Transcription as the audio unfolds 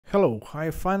Hello,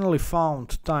 I finally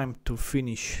found time to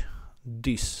finish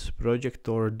this project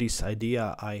or this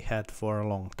idea I had for a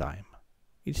long time.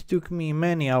 It took me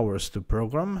many hours to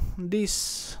program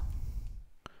this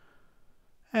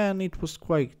and it was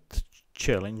quite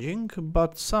challenging,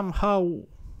 but somehow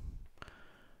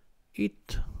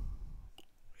it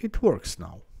works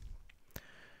now.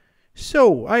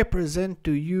 So I present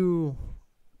to you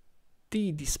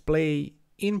the display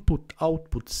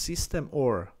input-output system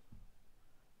or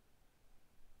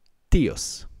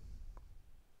TIOS.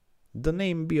 The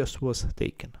name BIOS was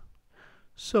taken.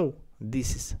 So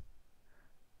this is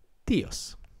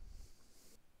TIOS.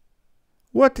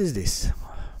 What is this?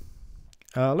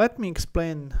 Let me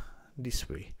explain this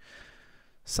way.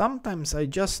 Sometimes I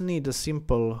just need a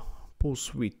simple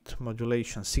pulse width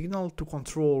modulation signal to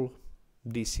control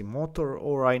DC motor,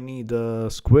 or I need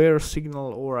a square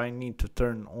signal, or I need to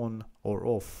turn on or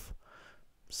off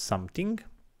something.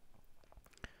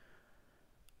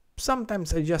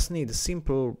 Sometimes I just need a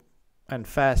simple and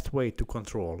fast way to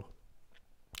control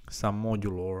some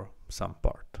module or some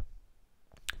part.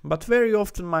 But very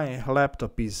often my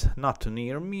laptop is not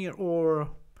near me,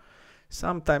 or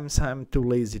sometimes I'm too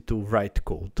lazy to write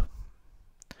code.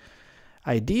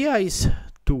 Idea is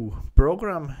to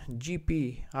program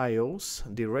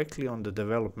GPIOs directly on the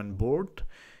development board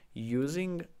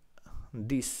using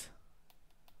this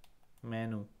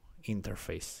menu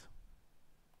interface.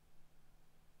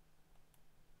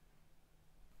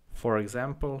 For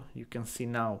example, you can see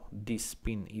now this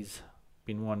pin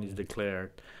 1 is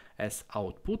declared as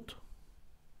output,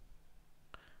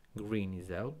 green is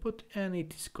output, and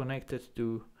it is connected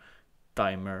to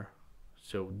timer,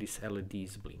 so this LED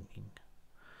is blinking.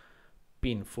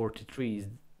 Pin 43 is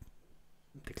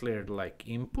declared like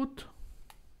input,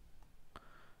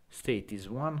 state is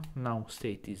 1, now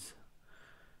state is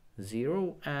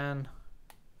 0, and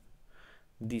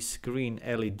this green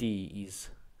LED is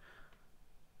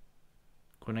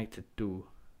connected to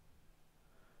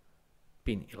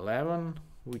pin 11,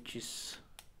 which is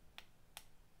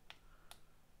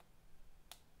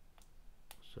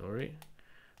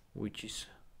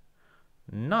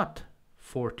not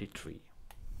 43.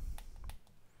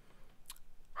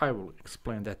 I will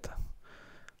explain that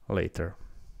later.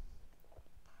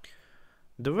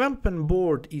 Development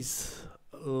board is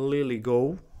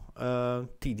LilyGo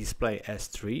T-Display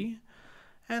S3,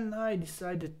 and I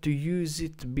decided to use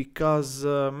it because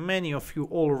many of you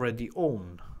already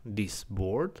own this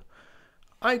board.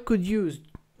 I could use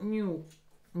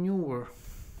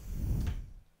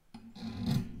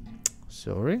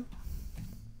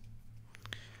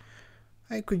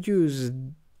I could use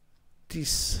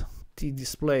this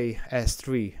T-Display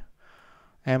S3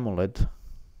 AMOLED,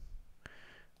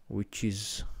 which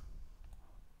is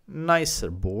nicer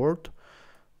board,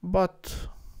 but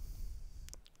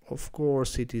of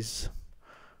course it is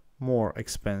more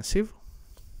expensive.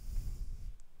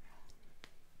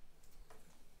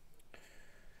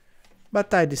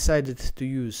 But I decided to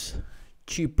use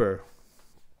cheaper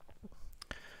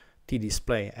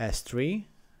T-Display S3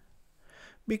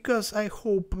 because I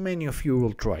hope many of you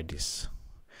will try this.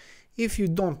 If you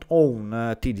don't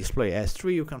own T-Display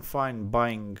S3, you can find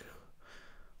buying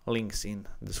links in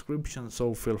description,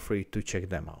 so feel free to check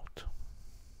them out.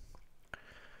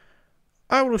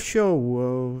 I will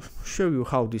show you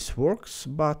how this works,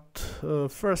 but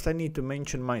first I need to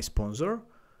mention my sponsor.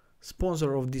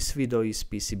 Sponsor of this video is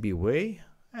PCBWay,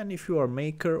 and if you are a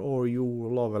maker or you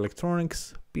love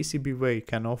electronics, PCBWay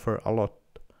can offer a lot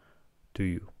to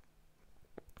you.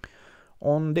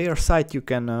 On their site you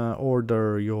can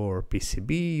order your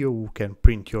PCB, you can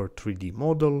print your 3D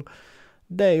model,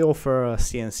 they offer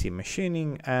CNC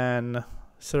machining and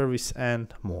service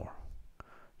and more.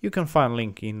 You can find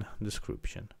link in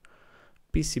description.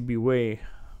 PCBWay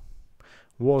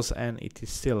was and it is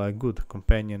still a good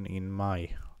companion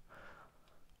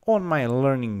on my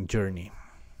learning journey.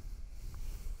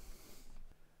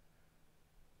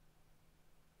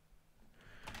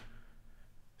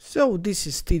 So this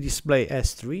is T-Display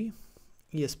S3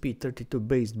 ESP32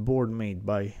 based board made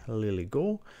by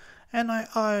LilyGo, and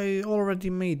I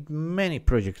already made many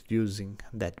projects using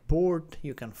that board.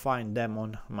 You can find them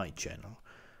on my channel.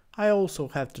 I also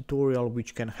have tutorial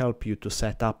which can help you to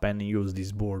set up and use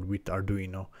this board with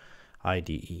Arduino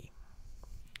IDE.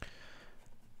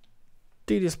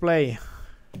 T-Display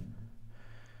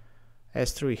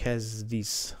S3 has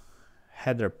these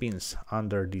header pins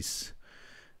under this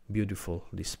beautiful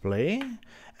display,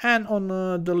 and on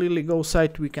the LilyGo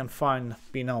site we can find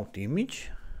Pinout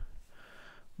image.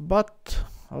 But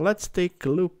let's take a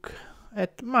look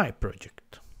at my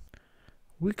project.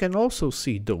 We can also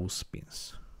see those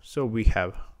pins. So we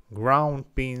have ground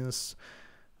pins,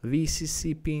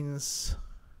 VCC pins,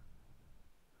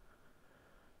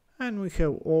 and we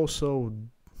have also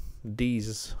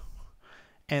these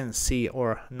NC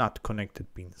or not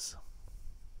connected pins.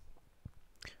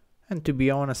 And to be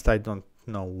honest, I don't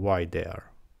know why they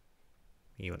are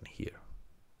even here.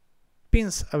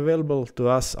 Pins available to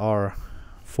us are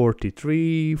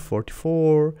 43,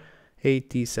 44,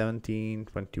 80, 17,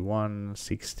 21,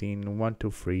 16, 1,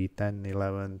 2, 3, 10,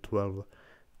 11, 12,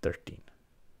 13.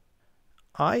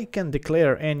 I can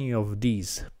declare any of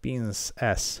these pins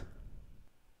as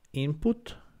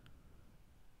input.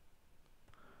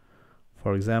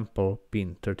 For example,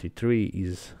 pin 33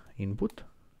 is input.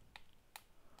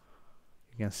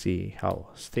 You can see how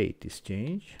state is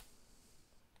changed.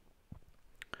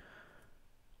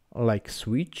 Like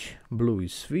switch, blue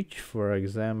is switch. For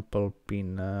example,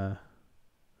 pin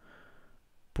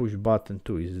push button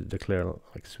 2 is declared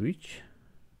like switch.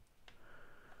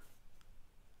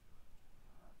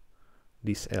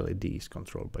 This LED is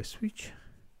controlled by switch,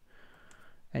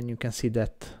 and you can see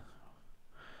that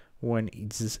when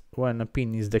a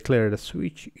pin is declared a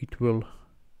switch, it will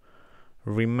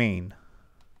remain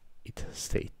its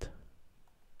state,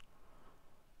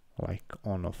 like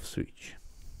on-off switch.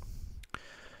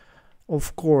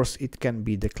 Of course, it can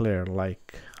be declared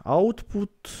like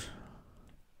output.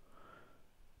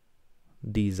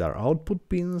 These are output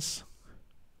pins.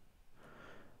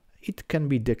 It can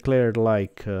be declared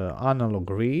like analog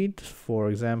read.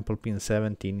 For example, pin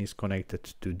 17 is connected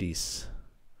to this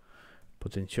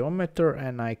potentiometer,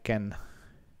 and I can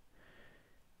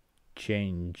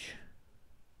change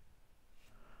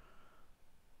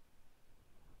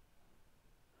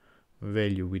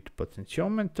value with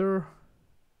potentiometer,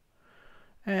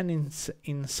 and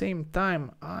in same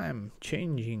time I'm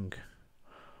changing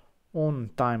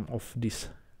on time of this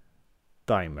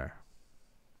timer.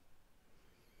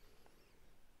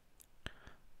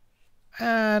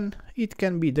 And it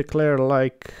can be declared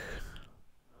like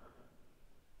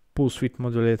pulse width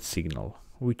modulated signal,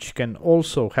 which can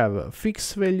also have a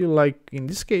fixed value like in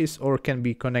this case, or can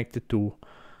be connected to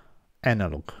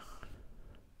analog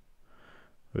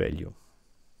value.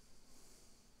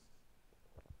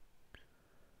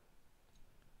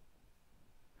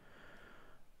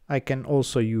 I can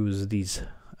also use these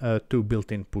two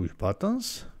built-in push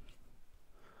buttons.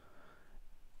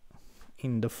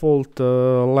 In default,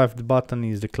 left button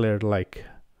is declared like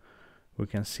we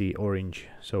can see orange,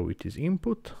 so it is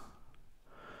input,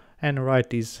 and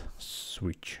right is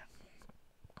switch.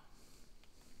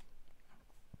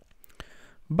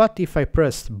 But if I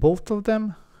press both of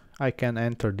them, I can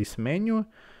enter this menu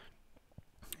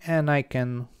and I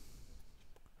can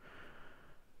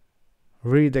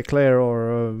redeclare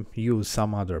or use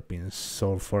some other pins.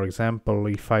 So for example,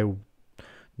 if I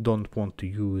don't want to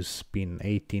use pin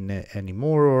 18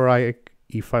 anymore, or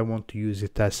if I want to use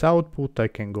it as output, I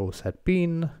can go set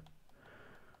pin.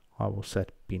 I will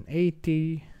set pin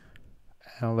 80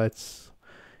 and let's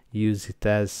use it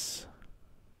as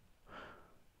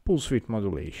pulse width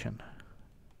modulation.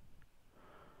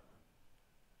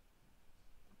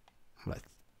 Let's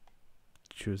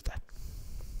choose that.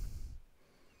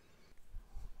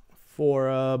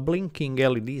 For blinking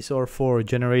LEDs or for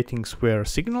generating square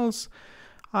signals,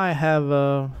 I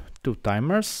have two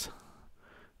timers,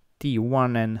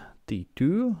 T1 and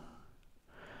T2,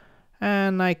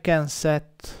 and I can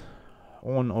set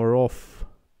on or off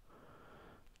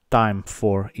time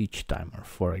for each timer.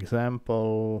 For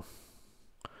example,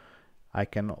 I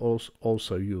can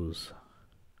also use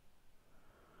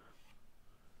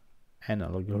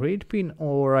analog read pin,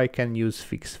 or I can use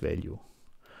fixed value.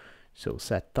 So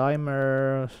set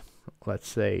timer, let's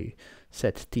say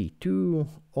set T2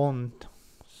 on,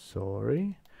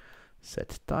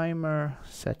 set timer,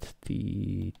 set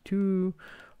T2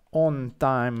 on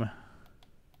time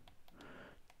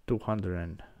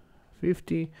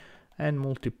 250, and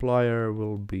multiplier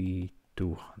will be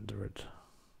 200.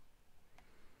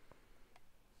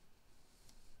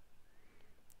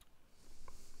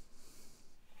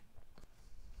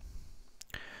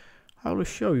 I will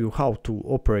show you how to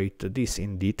operate this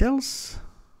in details.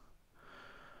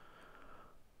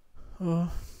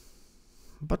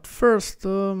 But first,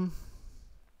 some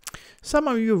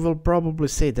of you will probably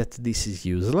say that this is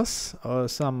useless,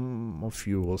 some of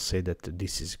you will say that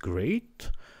this is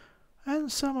great,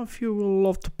 and some of you will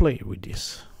love to play with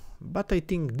this. But I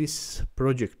think this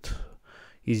project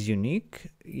is unique.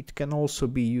 It can also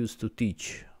be used to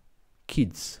teach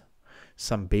kids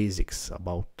some basics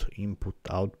about input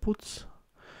outputs.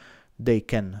 They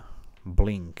can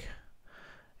blink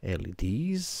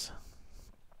LEDs.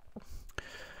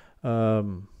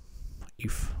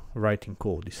 if writing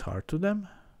code is hard to them.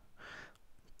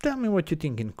 Tell me what you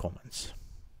think in comments.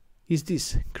 Is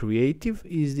this creative?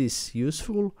 Is this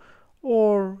useful?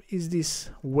 Or is this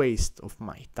waste of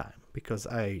my time? Because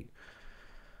I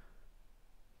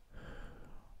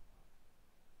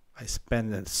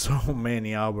spent so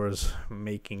many hours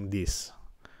making this,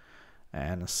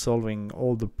 and solving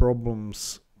all the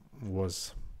problems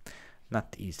was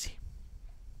not easy.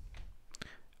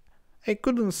 I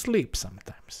couldn't sleep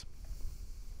sometimes.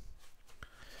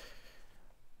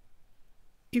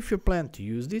 If you plan to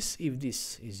use this, if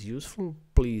this is useful,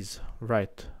 please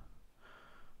write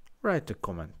a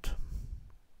comment.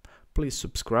 Please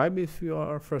subscribe if you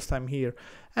are first time here,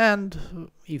 and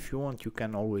if you want, you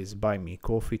can always buy me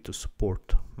coffee to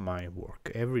support my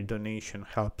work. Every donation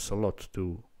helps a lot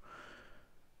to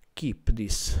keep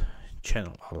this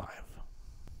channel alive.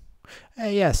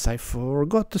 Yes, I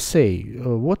forgot to say,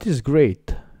 what is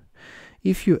great,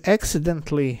 if you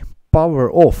accidentally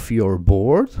power off your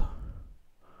board,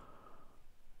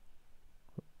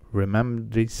 remember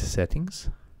these settings.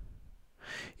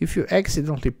 If you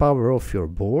accidentally power off your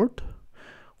board,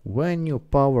 when you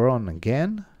power on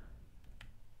again,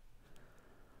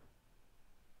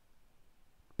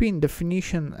 pin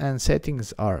definition and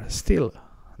settings are still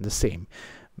the same.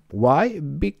 Why?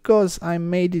 Because I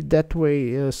made it that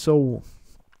way, so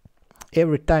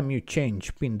every time you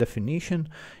change pin definition,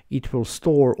 it will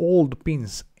store all the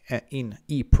pins in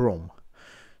EEPROM.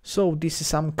 So this is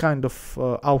some kind of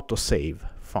autosave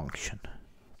function.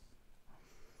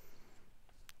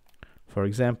 For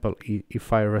example,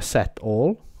 if I reset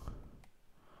all,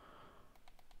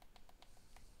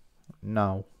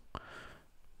 now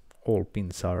all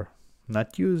pins are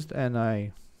not used, and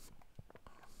I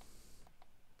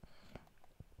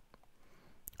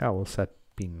will set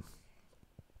pin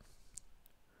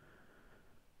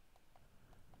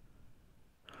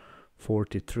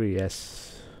 43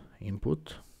 as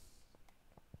input.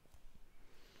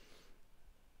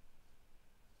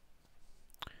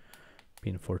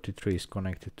 Pin 43 is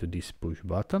connected to this push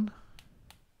button.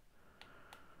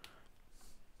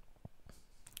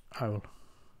 I will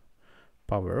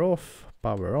power off,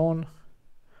 power on,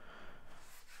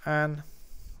 and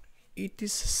it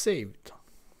is saved.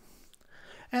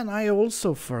 And I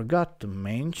also forgot to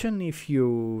mention, if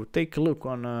you take a look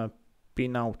on a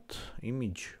Pinout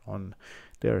image on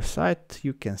their site,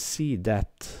 you can see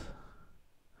that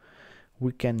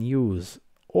we can use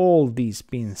all these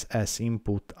pins as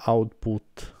input,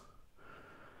 output,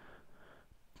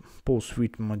 pulse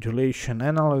width modulation,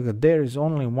 analog. There is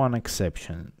only one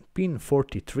exception. Pin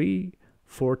 43,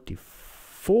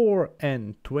 44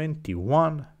 and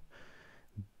 21,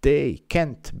 they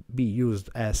can't be used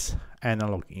as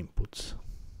analog inputs.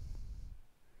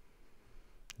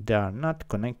 They are not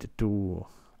connected to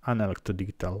analog to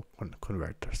digital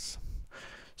converters.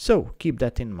 So keep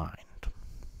that in mind.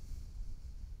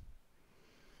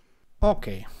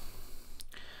 Okay,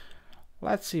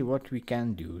 let's see what we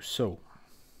can do. So,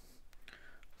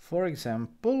 for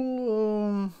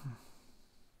example,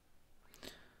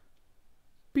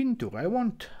 pin 2. I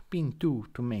want pin 2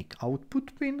 to make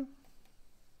output pin.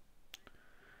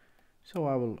 So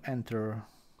I will enter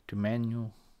to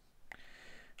menu.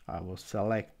 I will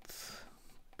select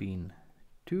pin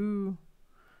 2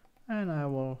 and I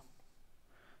will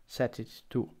set it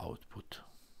to output.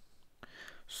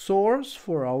 Source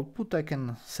for output, I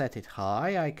can set it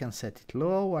high, I can set it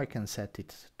low, I can set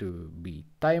it to be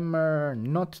timer,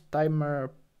 not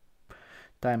timer,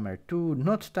 timer 2,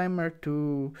 not timer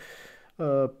 2,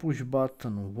 push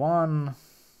button 1,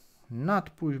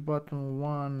 not push button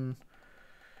 1,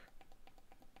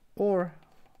 or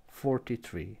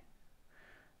 43.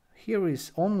 Here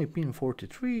is only pin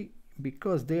 43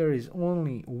 because there is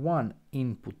only one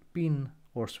input pin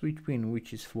or switch pin,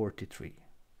 which is 43.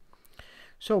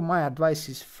 So my advice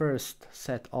is first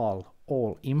set all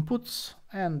inputs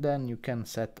and then you can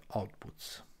set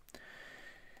outputs.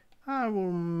 I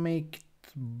will make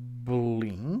it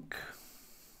blink.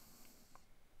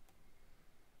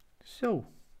 So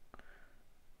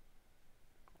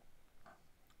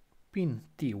pin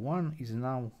T1 is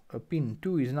now pin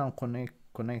 2 is now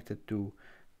connected to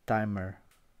timer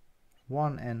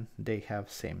 1 and they have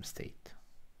same state.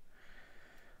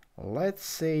 Let's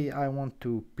say I want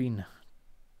to pin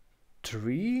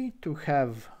 3 to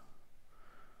have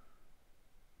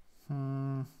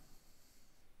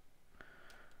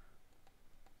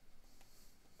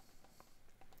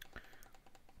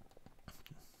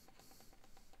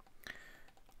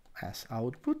as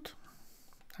output,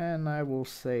 and I will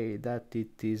say that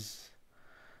it is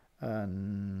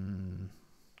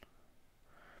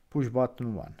push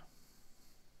button 1.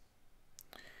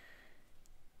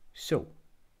 So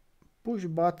push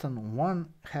button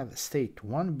 1 have state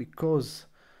 1 because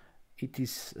it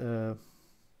is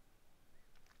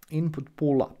input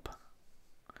pull up.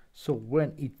 So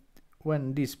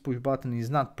when this push button is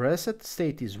not pressed,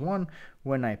 state is 1.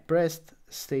 When I pressed,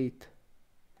 state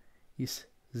is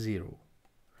 0.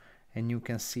 And you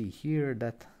can see here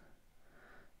that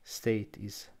state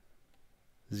is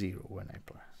 0 when I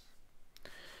press.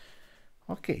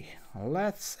 Okay,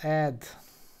 let's add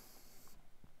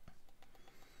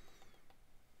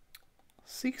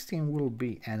 16 will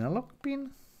be analog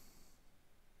pin.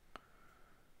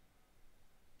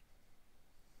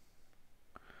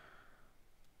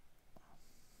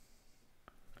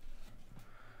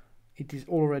 It is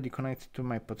already connected to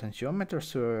my potentiometer,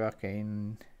 so I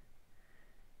can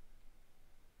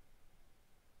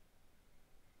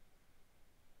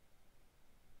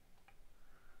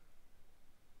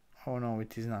oh no,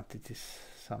 it is not, it is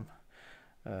some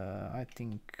I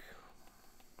think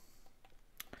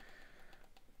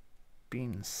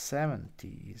pin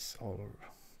 70 is all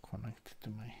connected to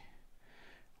my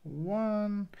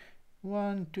 1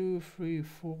 2 3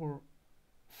 4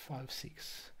 5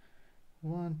 6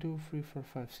 1 2 3 4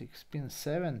 5 6. Pin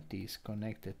 70 is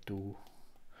connected to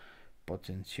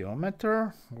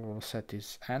potentiometer. We'll set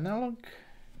is analog,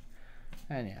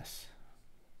 and yes.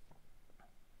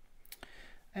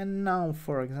 And now,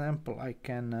 for example, I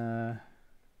can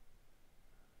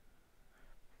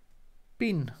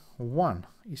pin 1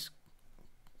 is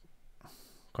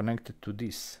connected to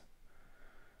this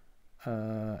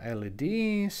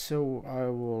LED, so I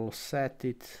will set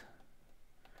it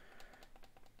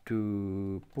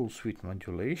to pulse width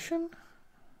modulation.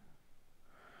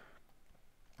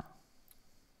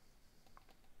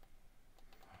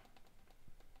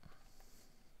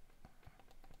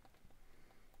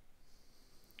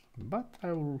 But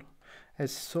I will,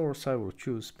 as source, I will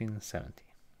choose pin 70.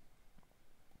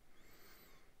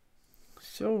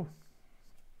 So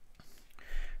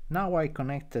now I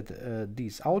connected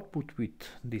this output with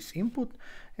this input,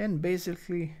 and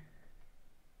basically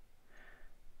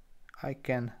I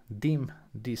can dim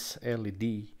this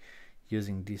LED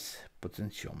using this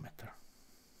potentiometer.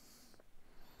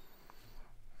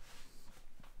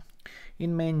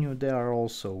 In menu there are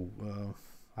also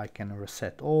I can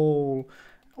reset all,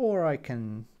 or I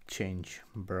can change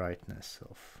brightness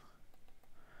of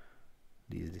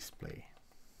this display.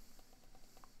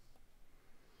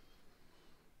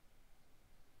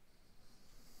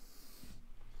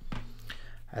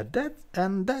 That's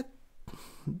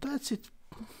it.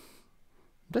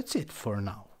 That's it for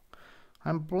now.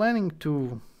 I'm planning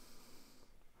to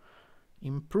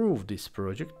improve this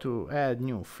project, to add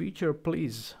new feature.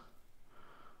 Please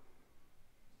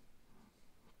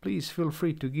feel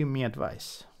free to give me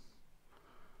advice.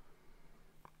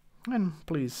 And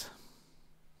please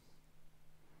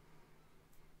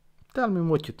tell me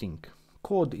what you think.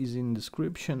 Code is in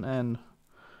description, and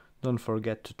don't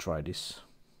forget to try this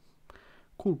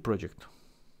cool project.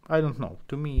 I don't know,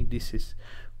 to me this is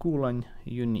cool and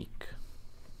unique.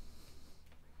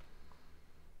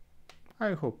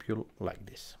 I hope you like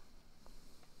this.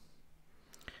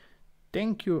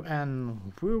 Thank you,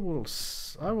 and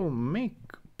I will make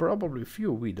probably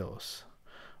few videos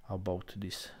about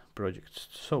this project.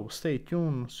 So stay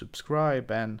tuned, subscribe,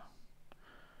 and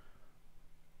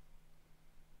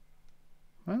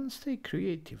stay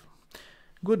creative.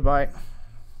 Goodbye.